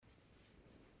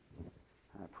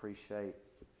appreciate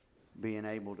being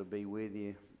able to be with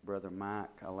you. Brother Mike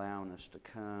allowing us to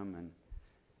come,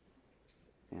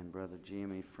 and Brother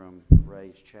Jimmy from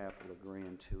Ray's Chapel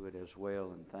agreeing to it as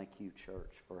well. And thank you,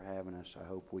 church, for having us. I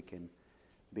hope we can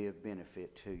be of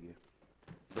benefit to you.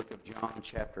 Book of John,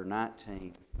 chapter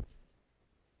 19.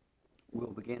 We'll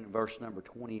begin in verse number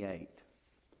 28.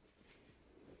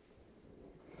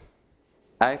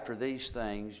 After these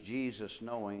things, Jesus,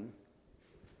 knowing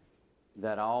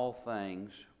that all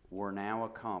things were now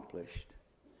accomplished,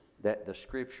 that the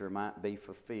Scripture might be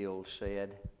fulfilled,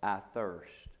 said, I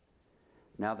thirst.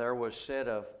 Now there was set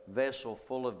a vessel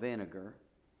full of vinegar,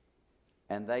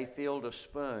 and they filled a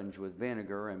sponge with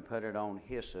vinegar and put it on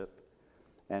hyssop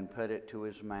and put it to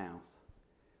his mouth.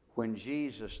 When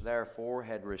Jesus therefore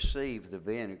had received the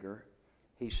vinegar,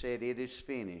 he said, It is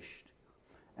finished,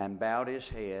 and bowed his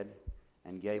head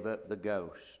and gave up the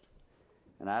ghost.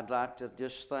 And I'd like to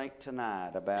just think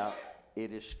tonight about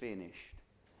it is finished.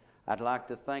 I'd like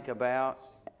to think about,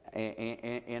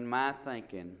 in my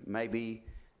thinking, maybe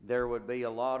there would be a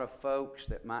lot of folks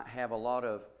that might have a lot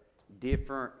of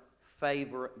different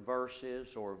favorite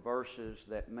verses or verses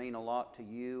that mean a lot to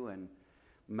you, and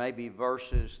maybe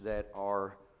verses that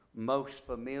are most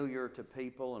familiar to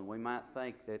people, and we might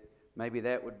think that maybe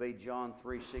that would be John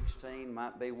 3:16,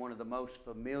 might be one of the most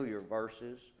familiar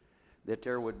verses that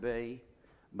there would be.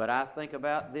 But I think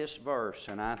about this verse,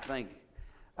 and I think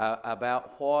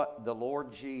about what the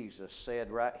Lord Jesus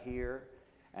said right here,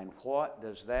 and what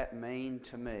does that mean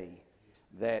to me,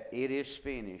 that it is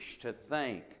finished, to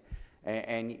think.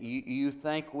 And you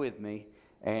think with me,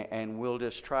 and we'll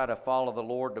just try to follow the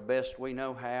Lord the best we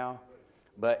know how.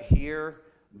 But here,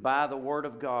 by the Word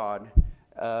of God,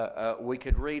 we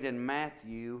could read in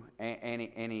Matthew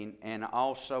and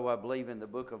also I believe in the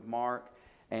book of Mark,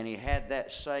 and he had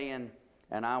that saying,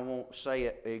 and I won't say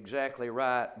it exactly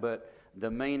right, but the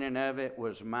meaning of it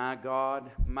was, my God,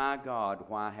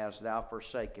 why hast thou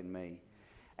forsaken me?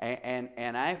 And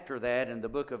after that, in the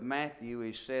book of Matthew,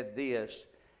 he said this.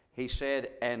 He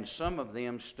said, and some of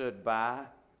them stood by,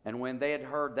 and when they had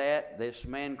heard that, this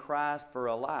man cried for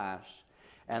Elias.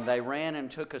 And they ran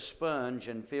and took a sponge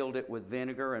and filled it with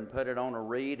vinegar and put it on a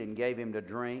reed and gave him to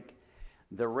drink.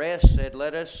 The rest said,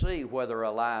 Let us see whether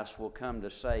Elias will come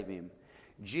to save him.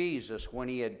 Jesus, when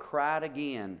he had cried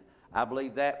again, I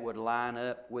believe that would line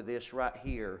up with this right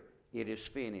here. It is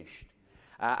finished.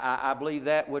 I believe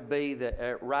that would be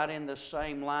right in the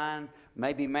same line.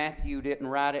 Maybe Matthew didn't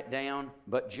write it down,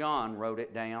 but John wrote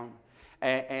it down.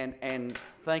 And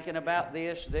thinking about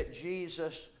this, that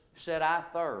Jesus said, I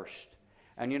thirst.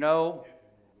 And you know,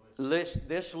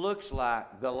 this looks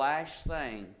like the last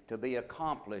thing to be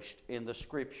accomplished in the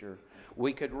Scripture.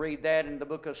 We could read that in the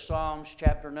book of Psalms,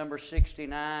 chapter number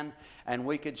 69, and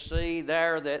we could see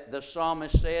there that the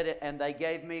psalmist said it, and they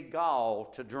gave me gall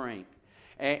to drink.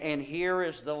 And here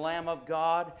is the Lamb of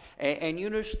God. And you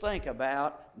just think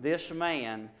about this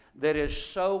man that is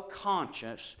so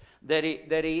conscious that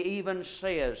he even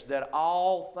says that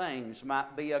all things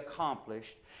might be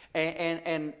accomplished.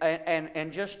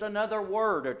 And just another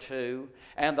word or two,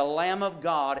 and the Lamb of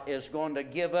God is going to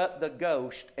give up the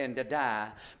ghost and to die.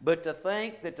 But to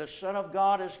think that the Son of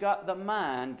God has got the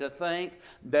mind to think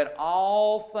that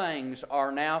all things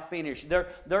are now finished.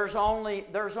 There's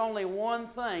only one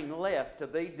thing left to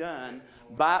be done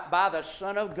by the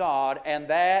Son of God, and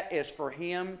that is for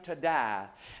Him to die.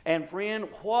 And friend,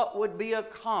 what would be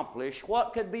accomplished,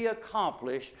 what could be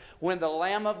accomplished when the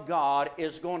Lamb of God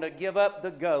is going to give up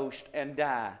the ghost and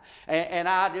die? And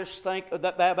I just think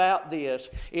about this.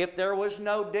 If there was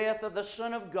no death of the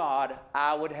Son of God,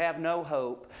 I would have no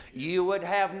hope. You would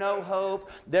have no hope.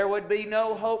 There would be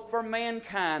no hope for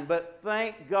mankind. But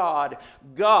thank God,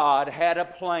 God had a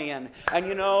plan. And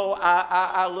you know,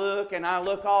 I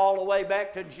look all the way back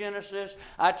to Genesis,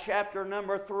 chapter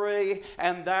number 3,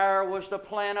 and there was the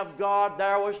plan of God.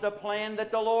 There was the plan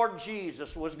that the Lord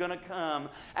Jesus was going to come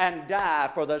and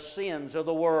die for the sins of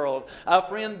the world.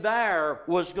 Friend, there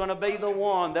was going to be the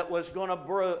one that was going to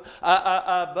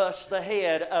bust the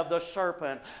head of the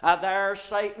serpent. There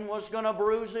Satan was going to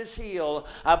bruise his heel,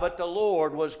 but the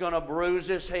Lord was going to bruise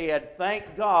his head.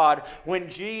 Thank God, when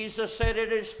Jesus said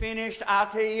it is finished, I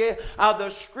tell you,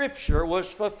 the Scripture was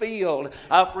fulfilled.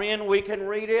 Friend, we can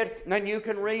read it, and you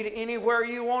can read anywhere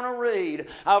you want to read.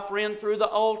 Friend, through the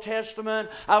Old Testament,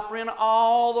 friend,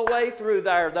 all all the way through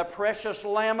there, the precious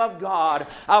Lamb of God.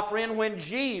 Friend, when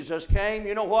Jesus came,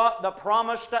 you know what? The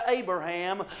promise to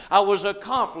Abraham was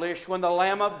accomplished when the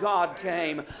Lamb of God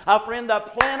came. Friend, the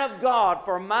plan of God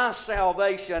for my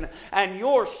salvation and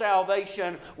your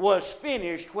salvation was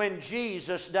finished when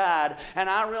Jesus died. And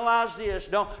I realize this,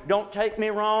 don't take me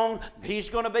wrong, He's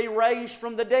going to be raised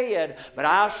from the dead. But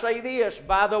I'll say this,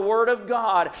 by the Word of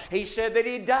God, He said that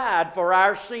He died for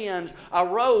our sins,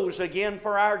 arose again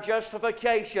for our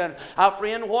justification.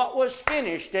 Friend, what was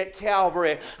finished at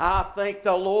Calvary? I thank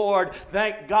the Lord.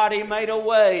 Thank God He made a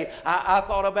way. I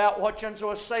thought about what Jens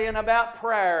was saying about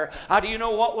prayer. Do you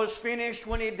know what was finished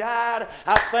when He died?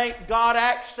 I thank God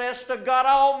access to God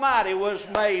Almighty was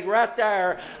made right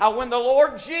there. When the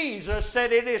Lord Jesus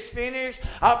said it is finished,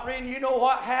 friend, you know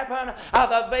what happened?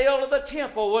 The veil of the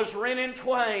temple was rent in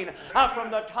twain.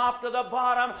 From the top to the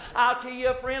bottom, I'll tell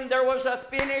you, friend, there was a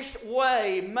finished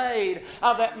way made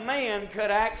that man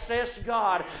could access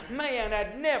God. Man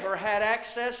had never had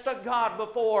access to God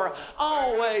before.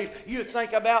 Always, you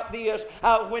think about this,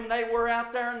 when they were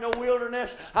out there in the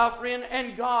wilderness, friend,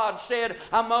 and God said,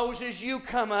 Moses, you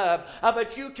come up,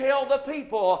 but you tell the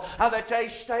people that they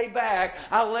stay back,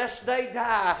 lest they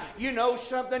die. You know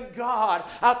something? God,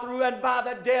 through and by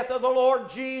the death of the Lord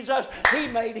Jesus, He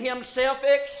made Himself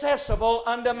accessible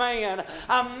unto man.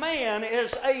 A man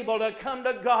is able to come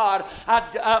to God.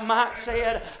 Mike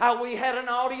said, we had an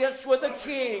audience with the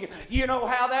King. You know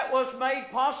how that was made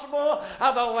possible?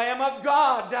 The Lamb of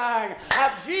God dying.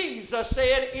 Jesus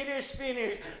said, it is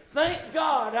finished. Thank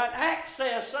God, an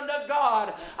access unto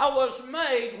God was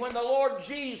made when the Lord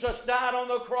Jesus died on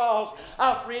the cross.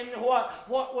 Friend,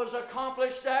 what was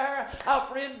accomplished there?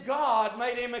 Friend, God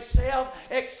made Himself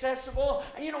accessible.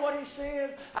 And you know what He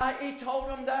said? He told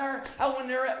them there, when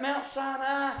they're at Mount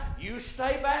Sinai, you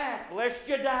stay back lest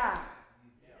you die.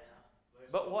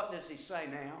 But what does He say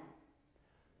now?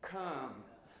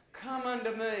 Come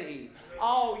unto me,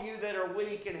 all you that are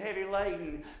weak and heavy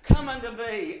laden. Come unto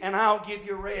me, and I'll give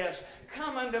you rest.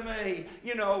 Come unto me.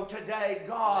 You know, today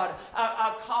God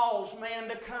calls man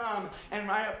to come. And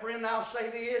my friend, I'll say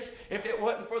this, if it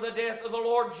wasn't for the death of the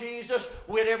Lord Jesus,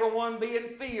 we'd everyone be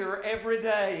in fear every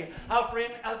day.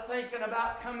 Friend, thinking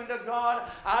about coming to God,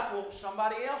 I'd want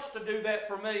somebody else to do that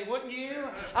for me, wouldn't you?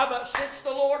 But since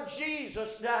the Lord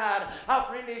Jesus died,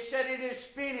 friend, He said it is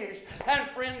finished. And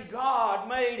friend, God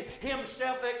made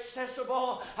Himself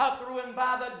accessible through and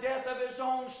by the death of His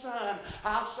own Son.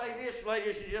 I'll say this,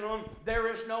 ladies and gentlemen,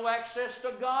 there is no access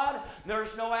to God.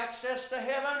 There's no access to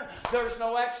heaven. There's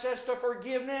no access to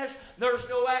forgiveness. There's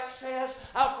no access,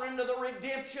 friend, to the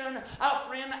redemption,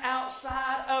 friend,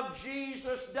 outside of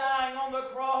Jesus dying on the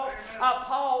cross.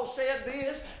 Paul said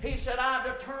this. He said, I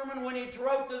determined, when he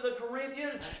wrote to the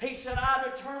Corinthians, he said, I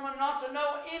determined not to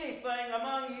know anything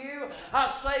among you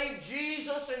save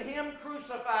Jesus and Him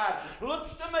crucified.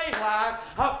 Looks to me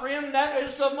like, friend, that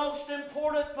is the most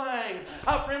important thing,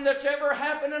 friend, that's ever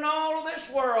happened in all of this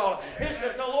world, is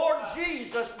that the Lord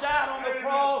Jesus died on the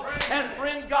cross, and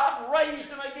friend, God raised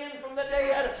Him again from the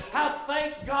dead. I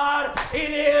thank God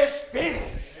it is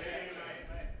finished.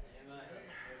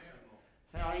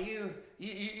 Now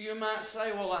you might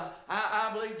say, well,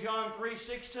 I believe John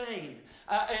 3:16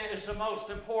 is the most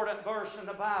important verse in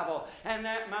the Bible, and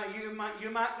that you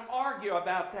might argue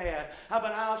about that. But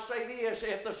I'll say this: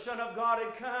 if the Son of God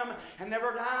had come and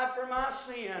never died for my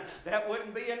sin, that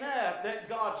wouldn't be enough. That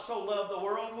God so loved the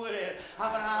world, would it?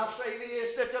 But I'll say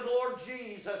this: that the Lord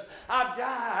Jesus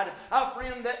died,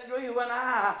 friend, that you and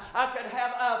I could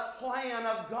have a plan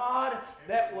of God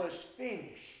that was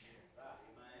finished.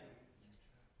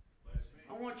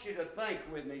 I want you to think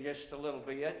with me just a little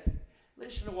bit.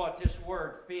 Listen to what this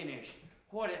word finished,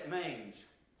 what it means.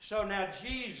 So now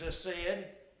Jesus said,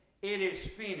 it is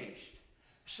finished.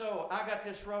 So I got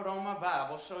this wrote on my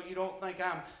Bible, so you don't think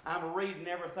I'm reading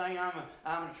everything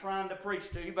I'm trying to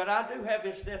preach to you, but I do have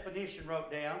this definition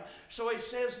wrote down. So it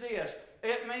says this: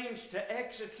 it means to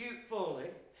execute fully.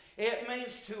 It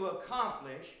means to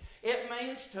accomplish. It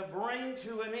means to bring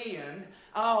to an end.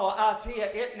 Oh, I'll tell you,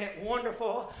 isn't it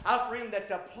wonderful, friend, that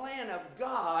the plan of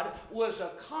God was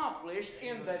accomplished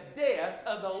in the death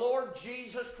of the Lord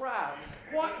Jesus Christ.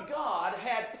 What God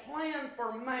had planned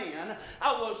for man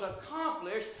was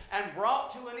accomplished and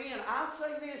brought to an end. I'll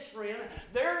say this, friend,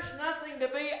 there's nothing to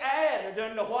be added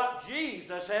unto what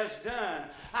Jesus has done.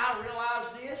 I realize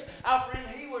this, friend,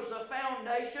 He was the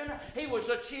foundation. He was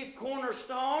the chief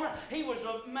cornerstone. He was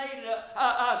made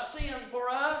a sin for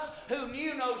us who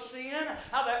knew no sin,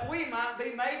 that we might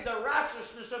be made the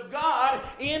righteousness of God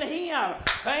in Him.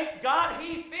 Thank God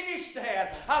He finished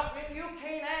that. You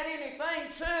can't add anything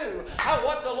to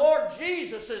what the Lord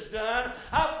Jesus has done.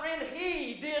 Friend,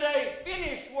 He did a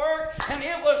finished work, and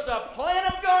it was the plan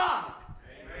of God.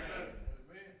 Amen.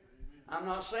 I'm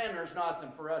not saying there's nothing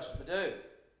for us to do.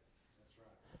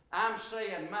 I'm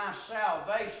saying my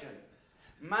salvation,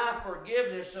 my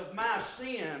forgiveness of my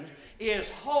sins is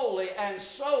wholly and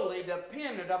solely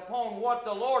dependent upon what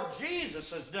the Lord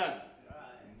Jesus has done.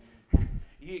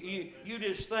 You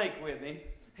just think with me.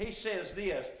 He says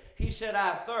this. He said,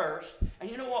 I thirst. And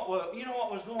you know what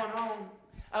was going on?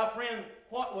 Friend,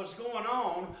 what was going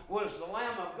on was the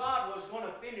Lamb of God was going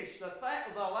to finish the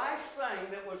last thing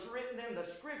that was written in the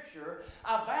Scripture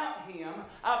about Him.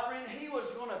 Friend, He was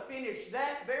going to finish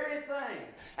that very thing.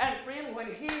 And friend, when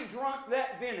He drank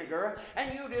that vinegar,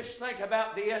 and you just think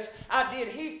about this, did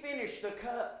He finish the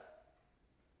cup?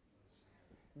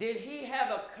 Did He have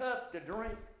a cup to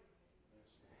drink?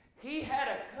 He had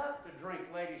a cup to drink,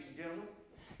 ladies and gentlemen.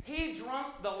 He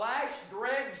drank the last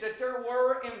dregs that there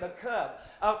were in the cup.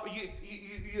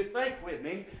 You think with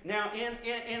me. Now,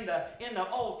 in the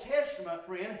Old Testament,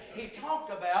 friend, He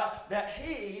talked about that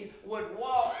He would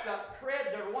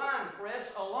tread the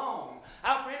winepress alone.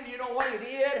 Friend, you know what He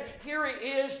did? Here He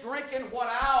is drinking what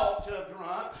I ought to have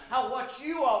drunk, what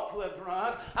you ought to have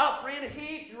drunk. Friend,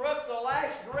 He drank the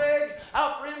last dregs,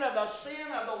 friend, of the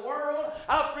sin of the world.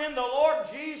 Friend, the Lord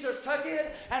Jesus took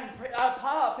it, and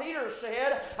Peter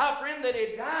said, friend, that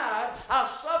He died,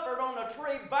 suffered on the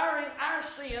tree, bearing our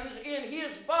sins in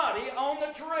His body on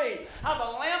the tree.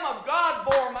 The Lamb of God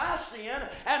bore my sin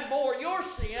and bore your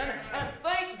sin, and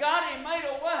thank God He made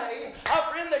a way,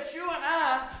 friend, that you and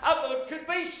I could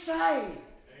be saved.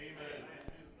 Amen.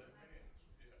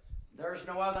 There's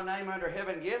no other name under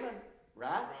heaven given,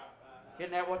 right?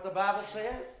 Isn't that what the Bible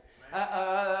says?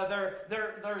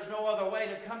 There's no other way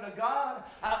to come to God.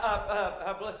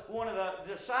 One of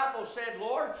the disciples said,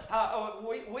 Lord,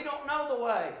 we don't know the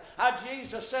way.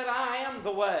 Jesus said, I am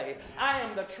the way. I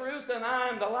am the truth, and I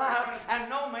am the life, and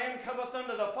no man cometh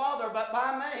unto the Father but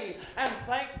by me. And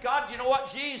thank God, you know what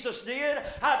Jesus did?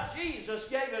 Jesus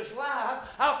gave His life,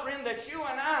 friend, that you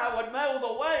and I would know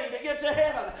the way to get to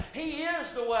heaven. He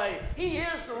is the way. He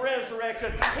is the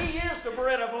resurrection. He is the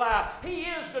bread of life. He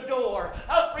is the door.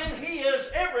 Friend, He is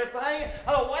everything,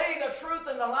 the way, the truth,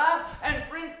 and the life. And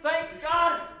friend, thank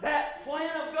God that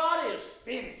plan of God is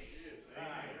finished.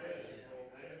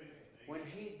 When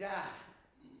He died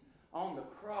on the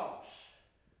cross,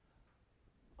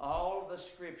 all of the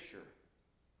Scripture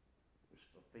was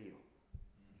fulfilled.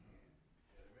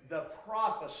 The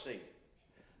prophecy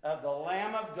of the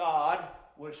Lamb of God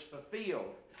was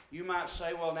fulfilled. You might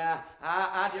say, well, now,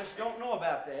 I just don't know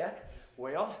about that.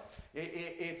 Well,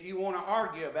 if you want to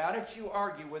argue about it, you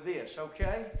argue with this,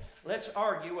 okay? Let's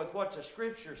argue with what the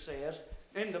Scripture says.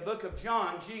 In the book of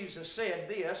John, Jesus said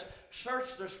this,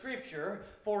 search the Scripture,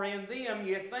 for in them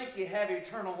ye think ye have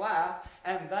eternal life,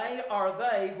 and they are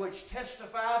they which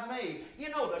testify of me. You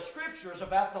know, the Scripture is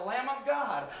about the Lamb of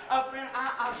God. Friend,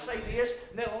 I say this,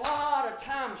 that a lot of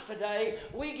times today,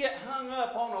 we get hung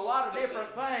up on a lot of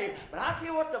different things. But I tell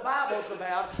you what the Bible's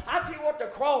about. I tell you what the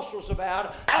cross was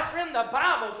about. Friend, the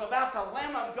Bible's about the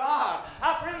Lamb of God.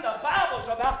 Friend, the Bible's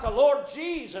about the Lord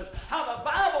Jesus. The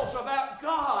Bible's about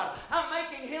God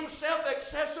making Himself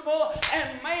accessible,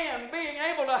 and man being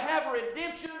able to have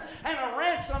redemption and a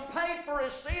ransom paid for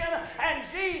his sin, and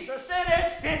Jesus said,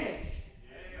 it's finished.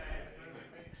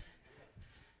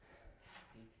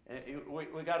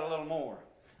 We got a little more.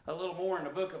 A little more in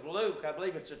the book of Luke. I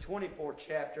believe it's the 24th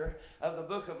chapter of the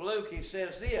book of Luke. He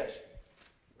says this.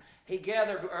 He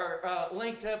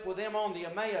linked up with them on the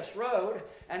Emmaus Road,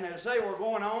 and as they were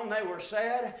going on, they were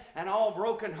sad and all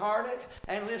brokenhearted.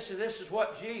 And listen, this is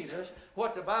what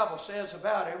the Bible says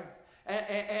about Him.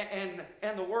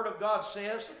 And the Word of God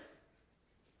says,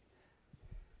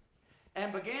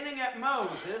 and beginning at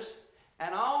Moses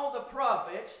and all the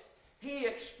prophets, He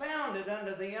expounded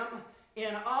unto them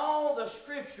in all the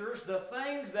Scriptures the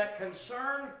things that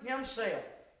concern Himself.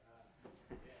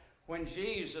 When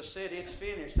Jesus said it's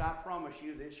finished, I promise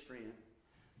you this, friend,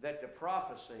 that the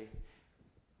prophecy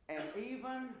and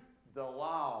even the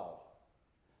law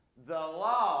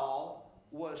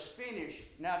was finished.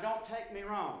 Now, don't take me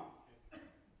wrong.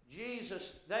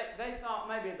 Jesus, they thought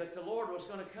maybe that the Lord was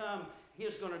going to come, He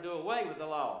was going to do away with the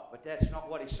law, but that's not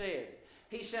what He said.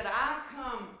 He said, I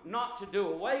come not to do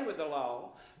away with the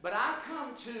law, but I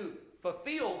come to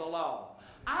fulfill the law.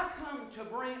 I come to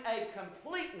bring a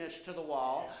completeness to the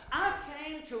law. I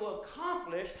came to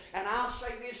accomplish, and I'll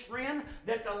say this, friend,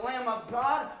 that the Lamb of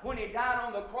God, when He died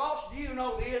on the cross, do you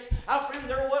know this? Friend,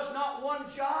 there was not one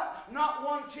jot, not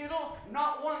one tittle,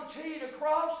 not one T to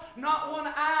cross, not one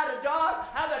I to dot,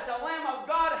 how that the Lamb of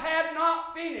God had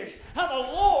not finished. How the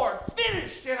Lord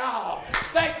finished it all.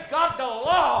 Thank God the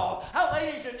law, how,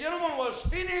 ladies and gentlemen, was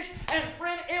finished, and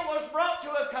friend, it was brought to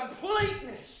a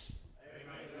completeness.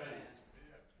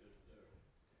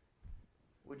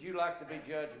 Would you like to be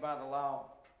judged by the law?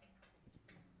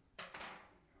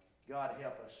 God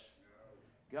help us.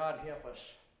 God help us.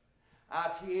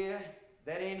 I tell you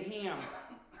that in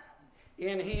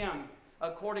Him,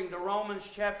 according to Romans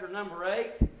chapter number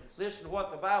 8, listen to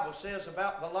what the Bible says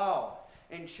about the law.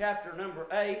 In chapter number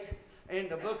 8, in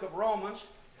the book of Romans,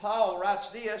 Paul writes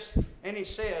this, and he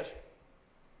says,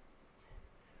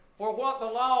 "For what the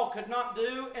law could not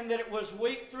do, in that it was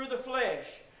weak through the flesh."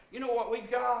 You know what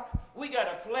we've got? We got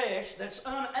a flesh that's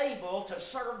unable to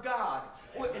serve God.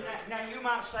 Now you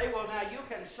might say, well, now you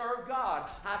can serve God.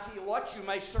 I tell you what, you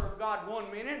may serve God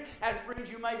one minute, and friends,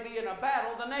 you may be in a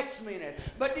battle the next minute.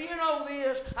 But do you know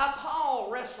this? Paul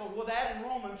wrestled with that in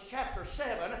Romans chapter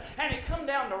 7, and he come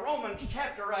down to Romans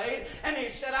chapter 8, and he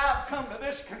said, I've come to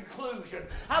this conclusion.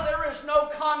 There is no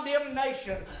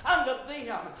condemnation unto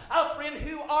them, friend,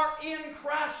 who are in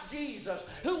Christ Jesus,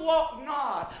 who walk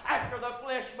not after the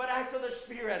flesh, but after the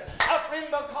Spirit. Friend,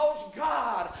 because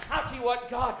God, I tell you what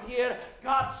God did.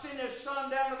 God sent His Son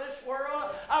down to this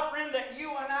world, friend, that you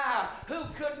and I, who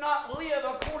could not live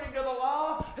according to the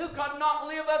law, who could not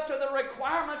live up to the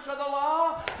requirements of the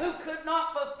law, who could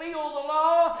not fulfill the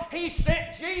law, He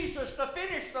sent Jesus to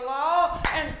finish the law,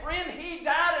 and friend, He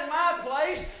died in my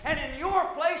place, and in your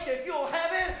place, if you'll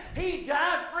have it, He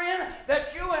died, friend,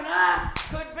 that you and I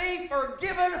could be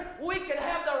forgiven. We could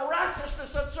have the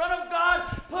righteousness of the Son of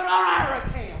God put on our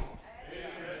account.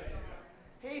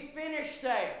 He finished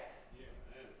that.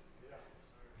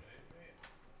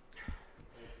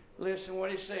 Listen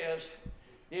what He says.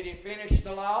 Did He finish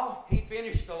the law? He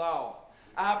finished the law.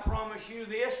 I promise you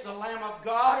this, the Lamb of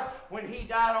God, when He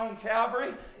died on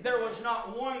Calvary, there was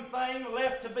not one thing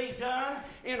left to be done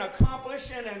in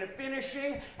accomplishing and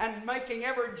finishing and making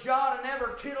every jot and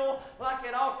every tittle like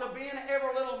it ought to be, and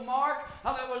every little mark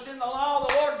that was in the law.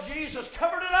 The Lord Jesus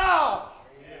covered it all.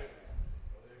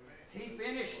 He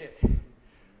finished it.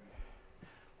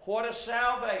 What a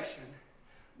salvation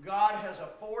God has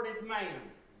afforded man.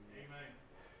 Amen.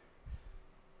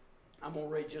 I'm going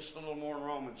to read just a little more in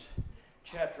Romans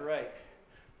chapter 8.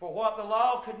 For what the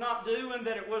law could not do, in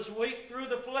that it was weak through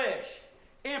the flesh,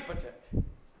 impotent,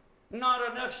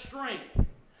 not enough strength,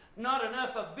 not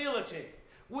enough ability.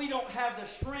 We don't have the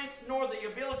strength nor the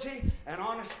ability. And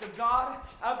honest to God,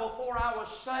 before I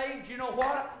was saved, you know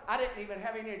what? I didn't even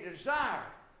have any desire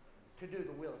to do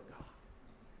the will of God.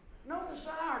 No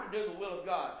desire to do the will of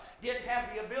God. Didn't have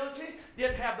the ability,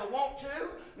 didn't have the want to,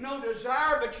 no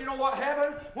desire. But you know what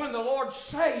happened? When the Lord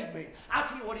saved me, I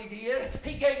tell you what He did.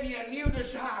 He gave me a new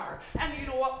desire. And you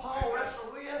know what Paul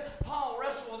wrestled with? Paul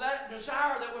wrestled with that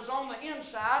desire that was on the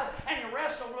inside, and he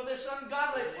wrestled with this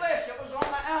ungodly flesh that was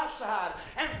on the outside.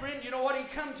 And friend, you know what he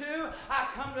come to? I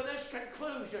come to this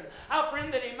conclusion.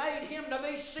 Friend, that He made Him to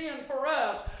be sin for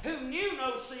us, who knew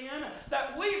no sin,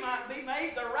 that we might be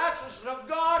made the righteousness of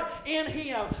God in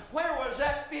Him. Where was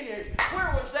that finished?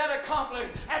 Where was that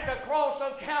accomplished? At the cross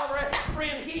of Calvary.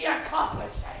 Friend, He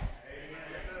accomplished that.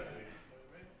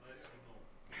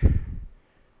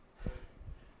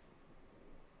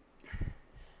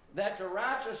 That the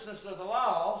righteousness of the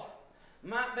law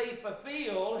might be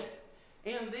fulfilled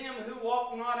in them who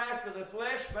walk not after the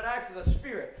flesh, but after the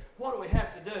Spirit. What do we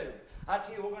have to do? I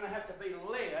tell you, we're going to have to be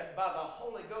led by the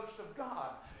Holy Ghost of God.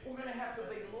 We're going to have to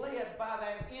be led by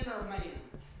that inner man.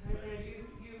 And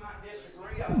you might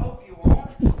disagree. I hope you won't.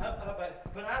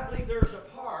 But I believe there's a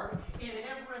part in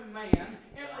every man,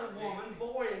 every woman,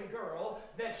 boy and girl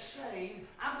that's saved.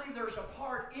 I believe there's a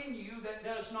part in you that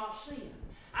does not sin.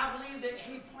 I believe that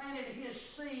He planted His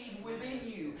seed within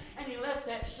you, and He left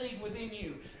that seed within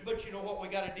you. But you know what we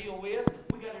got to deal with?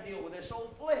 We got to deal with this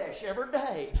old flesh every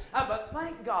day. But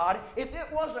thank God, if it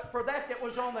wasn't for that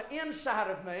was on the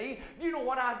inside of me, you know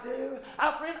what I'd do?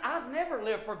 Friend, I'd never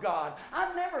live for God.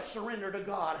 I'd never surrender to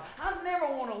God. I'd never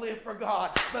want to live for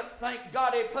God. But thank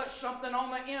God He put something on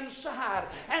the inside.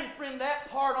 And friend, that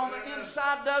part on the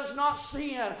inside does not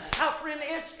sin. Friend,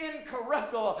 it's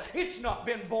incorruptible. It's not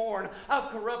been born of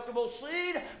corruptible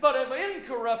seed, but of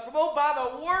incorruptible, by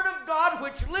the word of God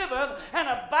which liveth and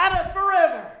abideth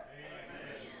forever.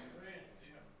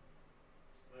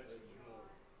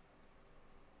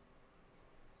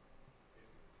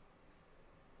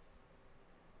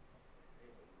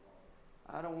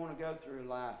 I don't want to go through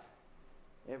life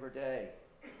every day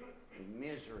in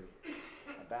misery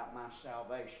about my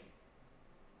salvation.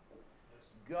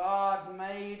 God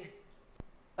made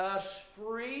us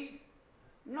free,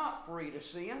 not free to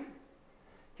sin.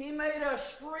 He made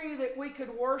us free that we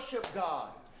could worship God.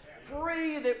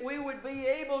 Free that we would be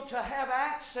able to have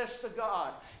access to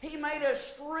God. He made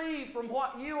us free from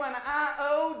what you and I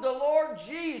owed. The Lord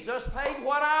Jesus paid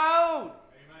what I owed. Amen.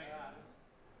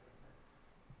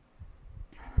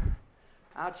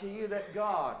 I'll tell you that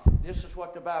God, this is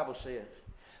what the Bible says,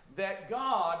 that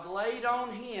God laid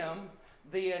on Him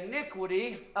the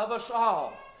iniquity of us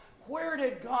all. Where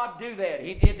did God do that?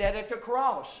 He did that at the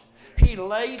cross. He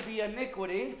laid the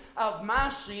iniquity of my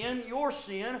sin, your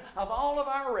sin, of all of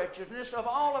our wretchedness, of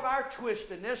all of our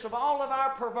twistedness, of all of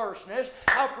our perverseness.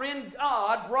 Our friend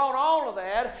God brought all of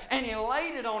that and He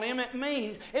laid it on Him. It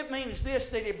means this,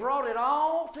 that He brought it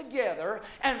all together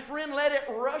and friend, let it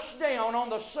rush down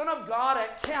on the Son of God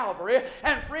at Calvary.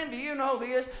 And friend, do you know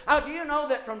this? Do you know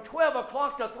that from 12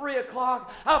 o'clock to 3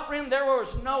 o'clock, friend, there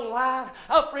was no light?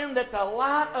 Friend, that the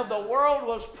light of the world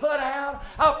was put out.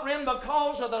 Friend,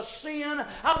 because of the sin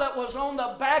that was on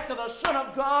the back of the Son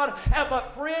of God.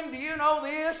 But friend, do you know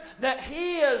this? That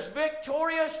He is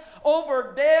victorious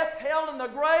over death, hell, and the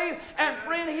grave. And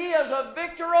friend, He is a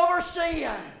victor over sin.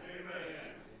 Amen.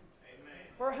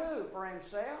 For who? For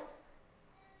Himself?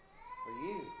 For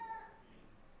you?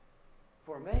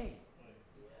 For me?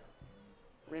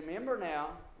 Remember now,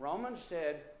 Romans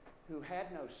said, who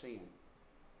had no sin.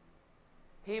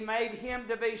 He made Him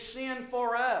to be sin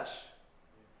for us,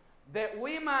 that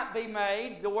we might be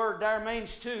made, the word there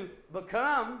means to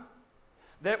become,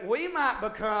 that we might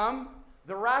become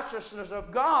the righteousness of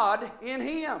God in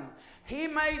Him. He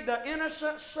made the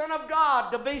innocent Son of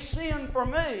God to be sin for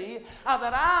me,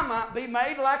 that I might be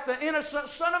made like the innocent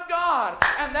Son of God.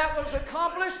 And that was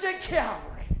accomplished at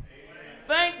Calvary. Amen.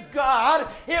 Thank God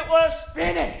it was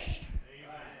finished.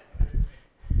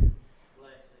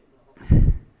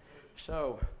 Amen.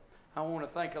 So, I want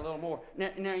to think a little more.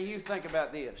 Now you think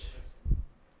about this.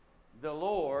 The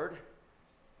Lord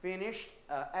finished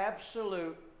an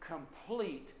absolute,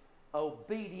 complete,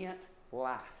 obedient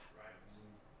life.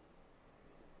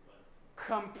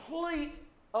 Complete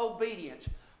obedience.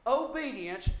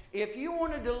 Obedience, if you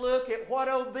wanted to look at what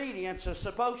obedience is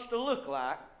supposed to look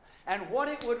like, and what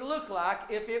it would look like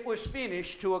if it was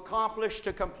finished, to accomplish,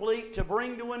 to complete, to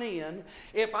bring to an end.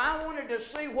 If I wanted to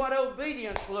see what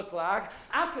obedience looked like,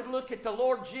 I could look at the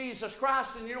Lord Jesus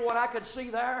Christ, and you know what I could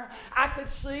see there? I could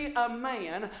see a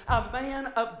man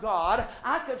of God.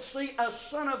 I could see a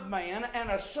son of man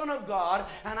and a son of God,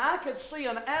 and I could see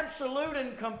an absolute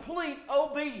and complete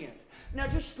obedience. Now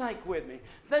just think with me.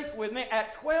 Think with me.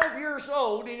 At 12 years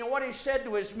old, you know what he said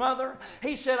to his mother?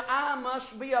 He said, I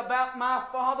must be about my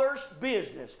Father's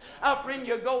business. Friend,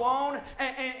 you go on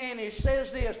and he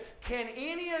says this, can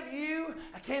any of you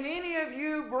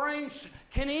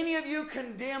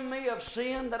condemn me of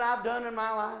sin that I've done in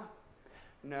my life?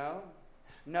 No.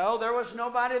 No, there was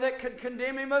nobody that could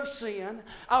condemn him of sin.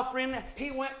 Friend,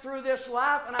 he went through this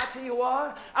life, and I tell you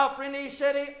what, friend, he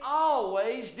said he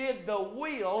always did the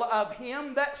will of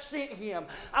Him that sent him.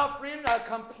 Friend, a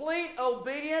complete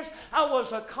obedience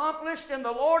was accomplished in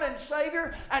the Lord and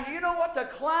Savior. And you know what the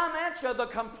climax of the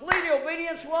complete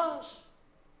obedience was?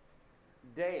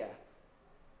 Death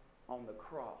on the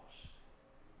cross.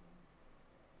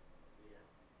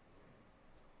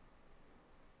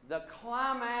 The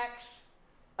climax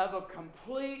of a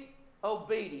complete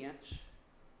obedience,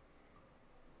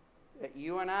 that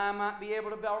you and I might be able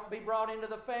to be brought into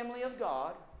the family of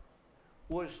God,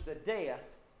 was the death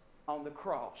on the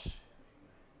cross.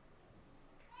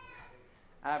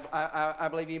 I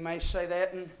believe you may say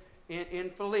that in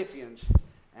Philippians.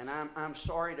 And I'm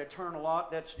sorry to turn a lot.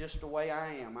 That's just the way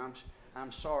I am.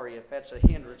 I'm sorry if that's a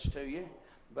hindrance to you.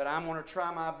 But I'm going to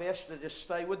try my best to just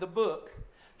stay with the book.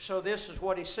 So this is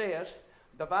what he says.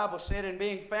 The Bible said, in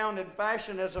being found in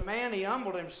fashion as a man, He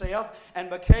humbled Himself and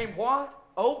became what?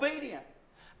 Obedient.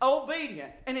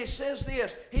 Obedient. And it says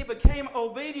this, He became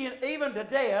obedient even to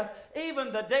death,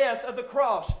 even the death of the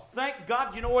cross. Thank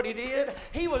God, you know what He did?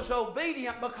 He was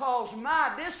obedient because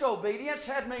my disobedience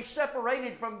had me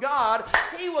separated from God.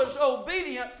 He was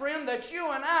obedient, friend, that you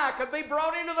and I could be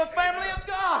brought into the family of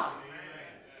God.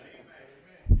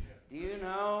 Amen. Do you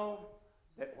know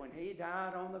that when He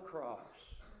died on the cross,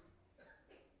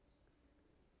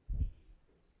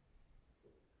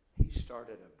 He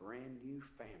started a brand new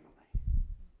family?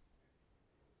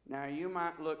 Now, you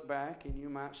might look back and you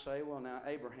might say, well, now,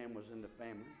 Abraham was in the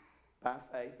family by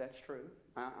faith. That's true.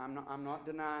 I'm not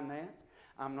denying that.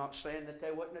 I'm not saying that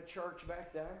there wasn't a church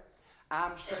back there.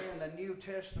 I'm saying the New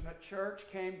Testament church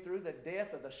came through the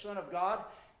death of the Son of God,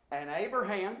 and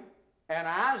Abraham and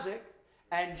Isaac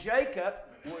and Jacob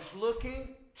was looking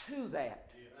to that.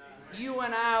 You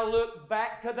and I look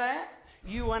back to that.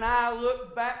 You and I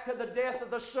look back to the death of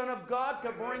the Son of God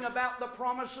to bring about the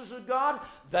promises of God.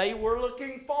 They were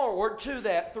looking forward to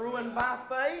that through and by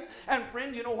faith. And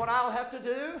friend, you know what I'll have to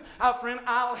do? Friend,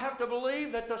 I'll have to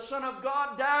believe that the Son of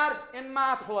God died in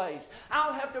my place.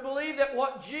 I'll have to believe that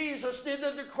what Jesus did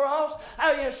at the cross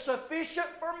is sufficient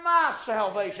for my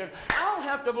salvation. I'll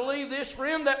have to believe this,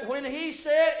 friend, that when He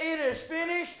said it is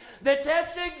finished, that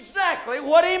that's exactly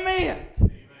what He meant.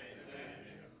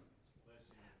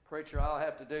 Preacher, I'll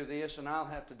have to do this, and I'll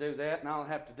have to do that, and I'll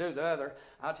have to do the other.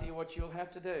 I'll tell you what you'll have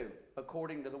to do.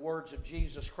 According to the words of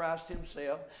Jesus Christ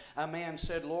Himself, a man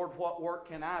said, Lord, what work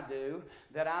can I do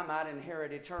that I might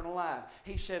inherit eternal life?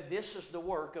 He said, this is the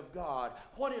work of God.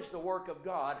 What is the work of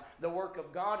God? The work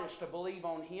of God is to believe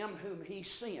on Him whom He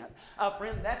sent.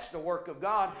 Friend, that's the work of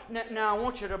God. Now, I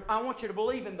want you to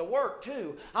believe in the work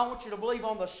too. I want you to believe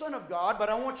on the Son of God, but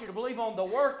I want you to believe on the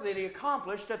work that He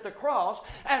accomplished at the cross.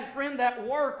 And friend, that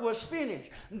work was finished.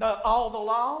 All the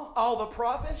law, all the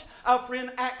prophets, friend,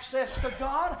 access to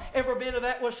God, every bit of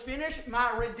that was finished.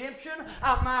 My redemption,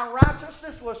 my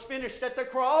righteousness was finished at the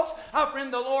cross.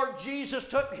 Friend, the Lord Jesus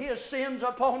took His sins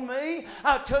upon me.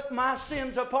 I took my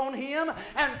sins upon Him.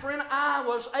 And friend, I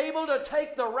was able to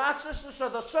take the righteousness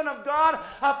of the Son of God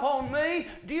upon me.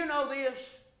 Do you know this?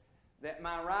 That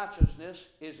my righteousness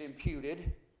is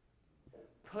imputed,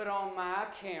 put on my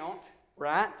account,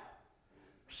 right?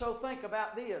 So think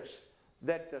about this,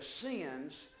 that the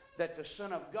sins that the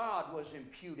Son of God was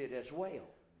imputed as well.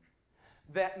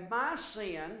 That my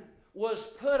sin was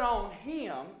put on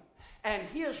Him and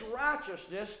His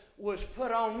righteousness was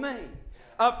put on me.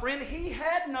 Friend, He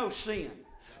had no sin.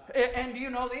 And do you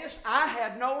know this? I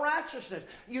had no righteousness.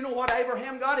 You know what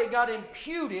Abraham got? He got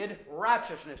imputed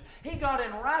righteousness. He got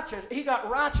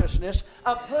righteousness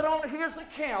put on his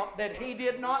account that he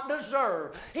did not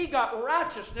deserve. He got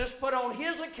righteousness put on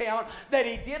his account that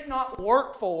he did not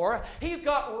work for. He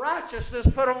got righteousness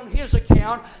put on his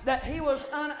account that he was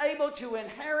unable to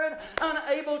inherit,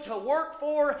 unable to work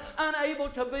for, unable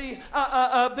to be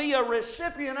a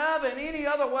recipient of in any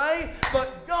other way.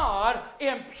 But God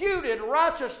imputed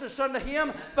righteousness unto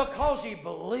him because he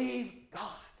believed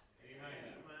God. Amen.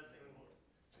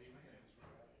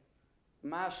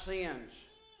 My sins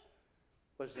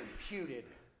was imputed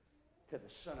to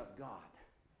the Son of God.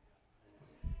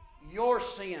 Your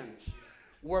sins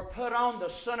were put on the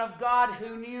Son of God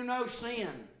who knew no sin,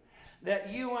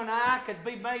 that you and I could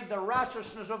be made the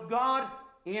righteousness of God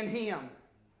in Him.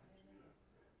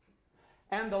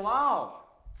 And the law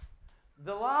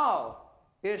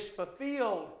is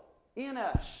fulfilled in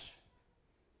us.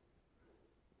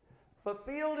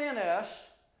 Fulfilled in us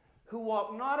who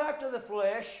walk not after the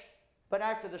flesh, but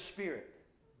after the Spirit.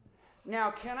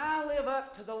 Now, can I live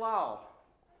up to the law?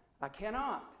 I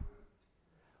cannot.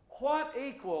 What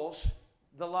equals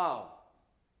the law?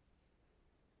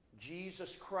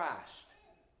 Jesus Christ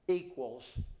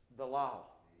equals the law.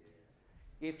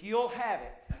 If you'll have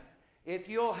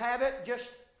it, just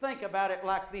think about it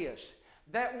like this.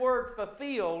 That word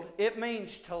fulfilled, it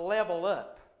means to level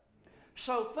up.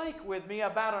 So think with me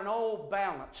about an old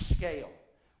balance scale.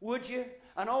 Would you?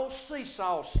 An old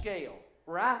seesaw scale,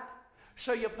 right?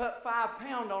 So you put 5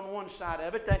 pounds on one side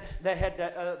of it. They had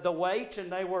the weights,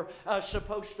 and they were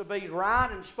supposed to be right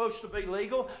and supposed to be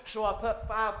legal. So I put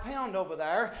 5 pounds over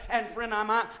there. And friend, I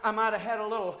might have had a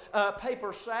little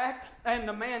paper sack, and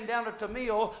the man down at the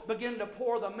mill began to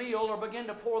pour the meal or began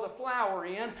to pour the flour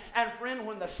in. And friend,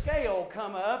 when the scale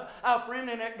come up, friend,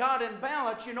 and it got in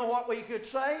balance, you know what we could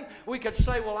say? We could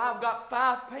say, well, I've got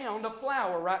 5 pounds of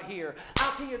flour right here.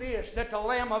 I'll tell you this, that the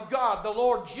Lamb of God, the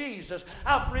Lord Jesus,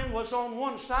 our friend, was on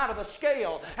one side of the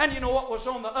scale. And you know what was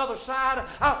on the other side?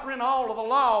 Our friend, all of the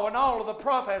law and all of the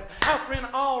prophets. Our friend,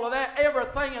 all of that,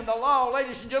 everything in the law,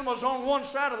 ladies and gentlemen, was on one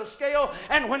side of the scale.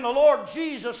 And when the Lord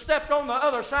Jesus stepped on the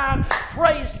other side,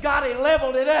 praise God, He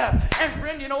leveled it up. And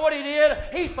friend, you know what He did?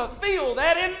 He fulfilled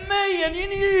that in me and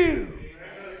in you.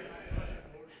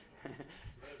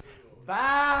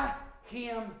 By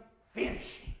Him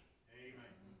finishing.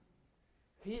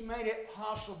 He made it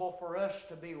possible for us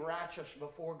to be righteous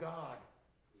before God,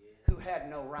 who had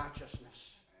no righteousness.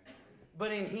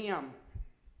 But in Him,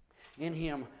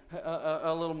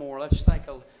 a little more. Let's think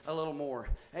a little more.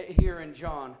 Here in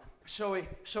John. So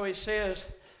he says,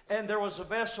 and there was a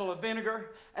vessel of vinegar,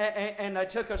 and they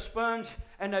took a sponge,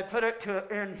 and they put it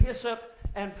in hyssop,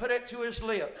 and put it to his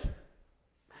lips.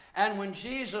 And when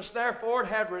Jesus therefore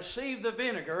had received the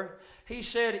vinegar, he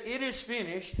said, "It is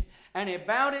finished." And he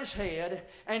bowed his head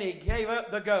and he gave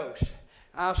up the ghost.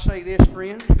 I'll say this,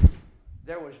 friend.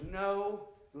 There was no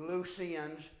loose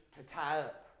ends to tie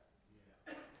up.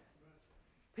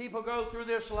 People go through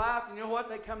this life, and you know what?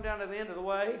 They come down to the end of the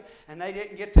way, and they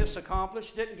didn't get this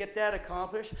accomplished, didn't get that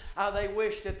accomplished. They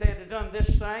wish that they'd have done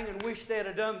this thing, and wish they'd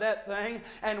have done that thing,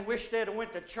 and wish they'd have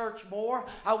went to church more.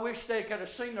 I wish they could have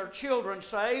seen their children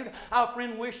saved. Our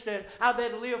friend wished that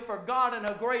they'd lived for God in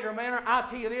a greater manner. I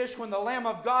tell you this, when the Lamb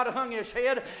of God hung his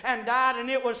head and died, and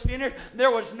it was finished, there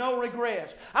was no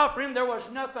regrets. Our friend, there was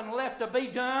nothing left to be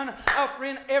done. Our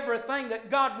friend, everything that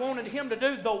God wanted him to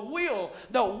do, the will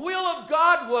of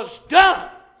God was done.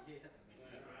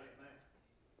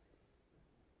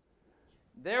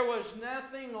 There was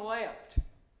nothing left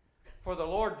for the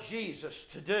Lord Jesus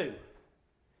to do.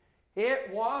 It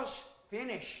was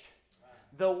finished.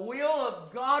 The will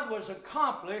of God was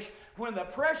accomplished when the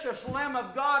precious Lamb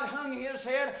of God hung his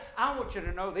head. I want you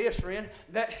to know this, friend,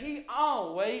 that he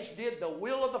always did the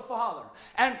will of the Father.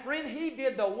 And friend, he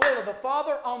did the will of the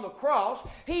Father on the cross.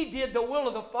 He did the will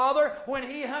of the Father when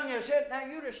he hung his head. Now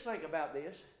you just think about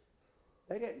this.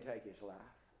 They didn't take his life.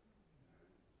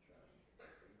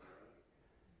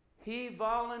 He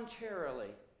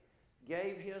voluntarily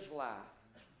gave his life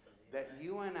that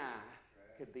you and I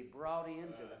could be brought into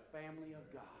the family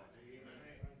of God.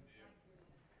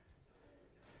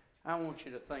 I want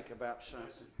you to think about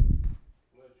something.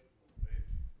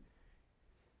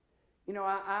 You know,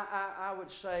 I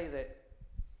would say that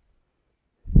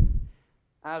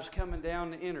I was coming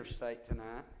down the interstate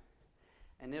tonight,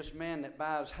 and this man that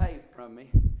buys hay from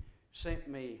me sent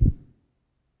me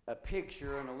a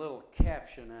picture and a little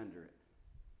caption under it.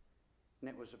 And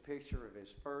it was a picture of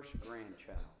his first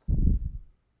grandchild.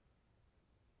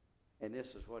 And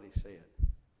this is what he said.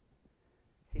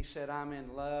 He said, "I'm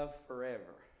in love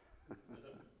forever."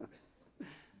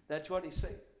 That's what he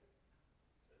said.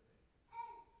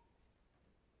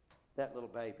 That little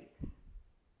baby.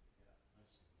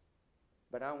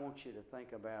 But I want you to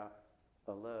think about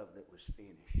a love that was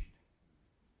finished.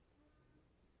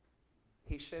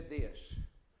 He said this,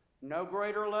 "No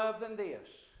greater love than this,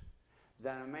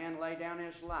 than a man lay down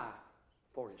his life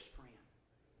for his friend."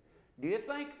 Do you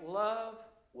think love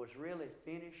was really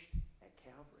finished at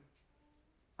Calvary?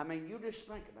 I mean, you just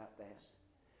think about that.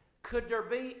 Could there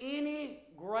be any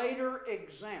greater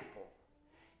example,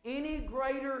 any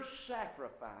greater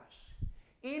sacrifice,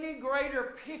 any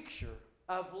greater picture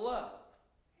of love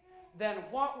than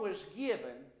what was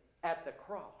given at the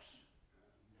cross?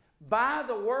 By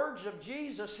the words of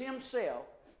Jesus himself,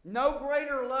 no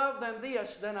greater love than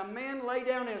this, than a man lay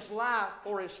down his life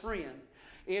for his friend.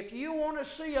 If you want to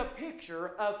see a picture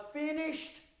of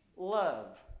finished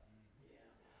love,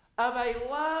 of a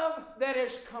love that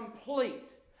is complete,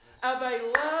 of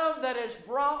a love that is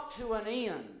brought to an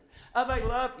end, of a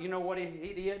love, you know what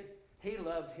he did? He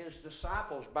loved his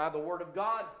disciples by the word of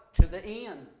God to the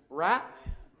end, right?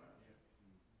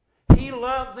 He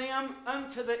loved them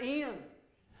unto the end.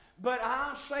 But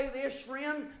I'll say this,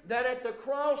 friend, that at the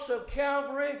cross of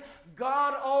Calvary,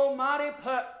 God Almighty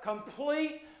put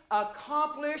complete,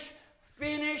 accomplished,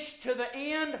 finished to the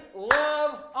end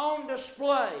love on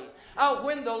display.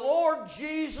 When the Lord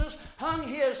Jesus hung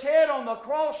his head on the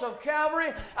cross of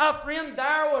Calvary, friend,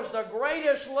 there was the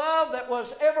greatest love that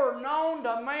was ever known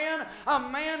to man. A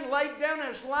man laid down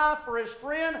his life for his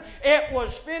friend. It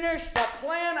was finished. The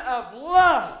plan of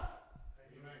love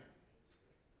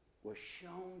was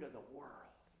shown to the world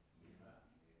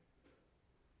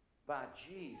by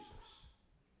Jesus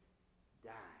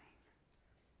dying.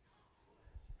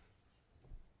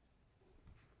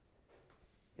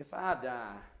 If I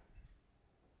die,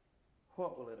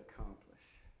 what will it accomplish?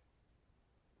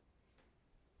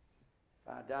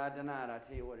 If I died tonight, I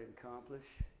tell you what it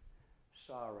accomplished.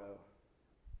 Sorrow.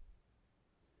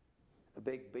 A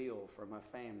big bill for my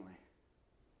family.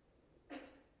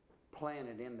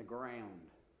 Planted in the ground.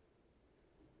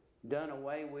 Done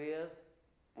away with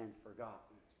and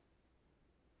forgotten.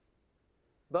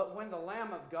 But when the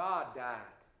Lamb of God died,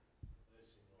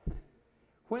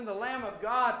 when the Lamb of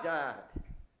God died,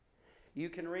 you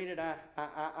can read it.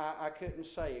 I couldn't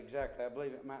say exactly. I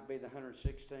believe it might be the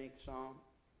 116th Psalm.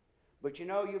 But you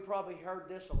know, you probably heard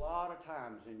this a lot of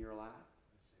times in your life.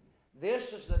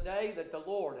 This is the day that the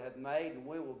Lord hath made, and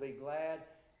we will be glad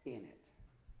in it.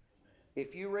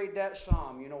 If you read that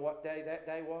psalm, you know what day that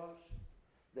day was?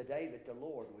 The day that the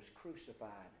Lord was crucified.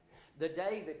 The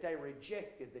day that they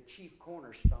rejected the chief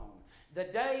cornerstone. The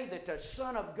day that the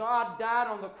Son of God died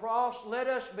on the cross. Let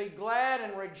us be glad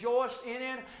and rejoice in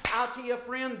it. I'll tell you,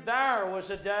 friend, there was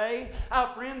a day,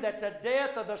 friend, that the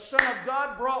death of the Son of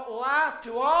God brought life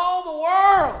to all the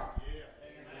world.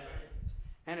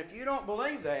 And if you don't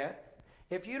believe that,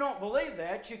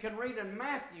 you can read in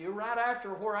Matthew right after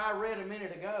where I read a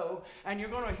minute ago, and you're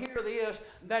going to hear this,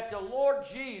 that the Lord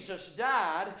Jesus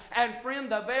died, and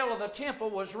friend, the veil of the temple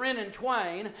was rent in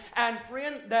twain, and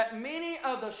friend, that many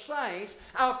of the saints,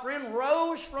 our friend,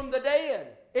 rose from the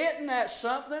dead. Isn't that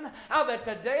something? How that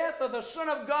the death of the Son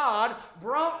of God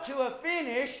brought to a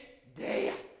finish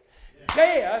death.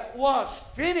 Death was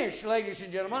finished, ladies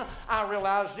and gentlemen. I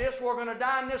realize this. We're going to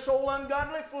die in this old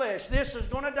ungodly flesh. This is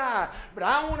going to die. But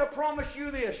I want to promise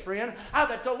you this, friend,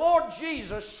 that the Lord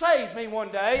Jesus saved me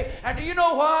one day. And do you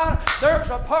know what? There's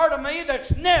a part of me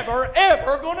that's never,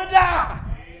 ever going to die.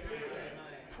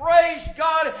 Praise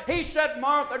God. He said,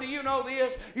 Martha, do you know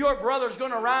this? Your brother's going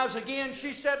to rise again.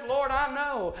 She said, Lord, I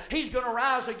know. He's going to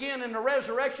rise again in the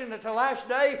resurrection at the last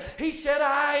day. He said,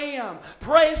 I am.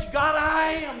 Praise God,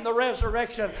 I am the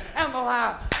resurrection and the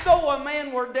life. Though a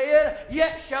man were dead,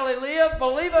 yet shall he live.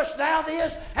 Believest thou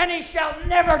this? And he shall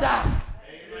never die.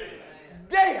 Amen.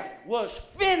 Death was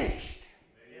finished.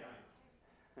 Amen.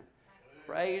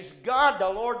 Praise God, the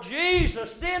Lord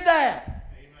Jesus did that.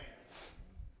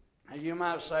 And you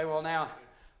might say, well now,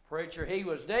 preacher, he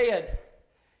was dead.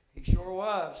 He sure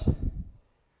was.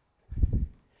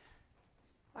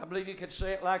 I believe you could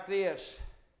say it like this,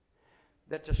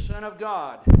 that the Son of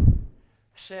God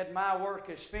said, my work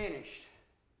is finished.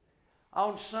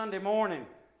 On Sunday morning,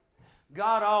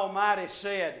 God Almighty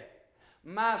said,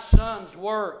 my Son's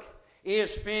work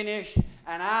is finished,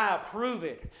 and I approve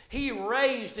it. He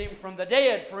raised him from the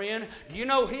dead, friend. Do you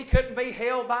know he couldn't be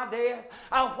held by death?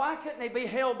 Why couldn't he be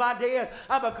held by death?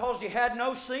 Because he had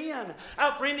no sin.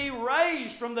 Friend, he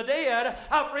raised from the dead,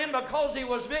 friend, because he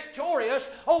was victorious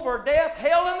over death,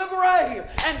 hell, and the grave,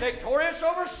 and victorious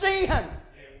over sin.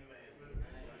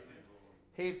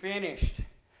 He finished.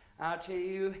 I tell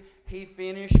you, he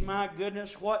finished. My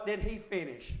goodness, what did he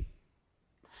finish?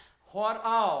 What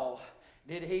all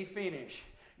did he finish?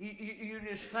 You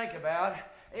just think about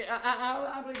it.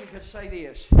 I believe you could say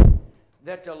this,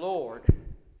 that the Lord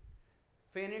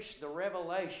finished the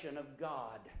revelation of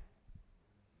God.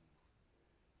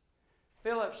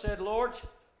 Philip said, Lord,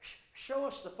 show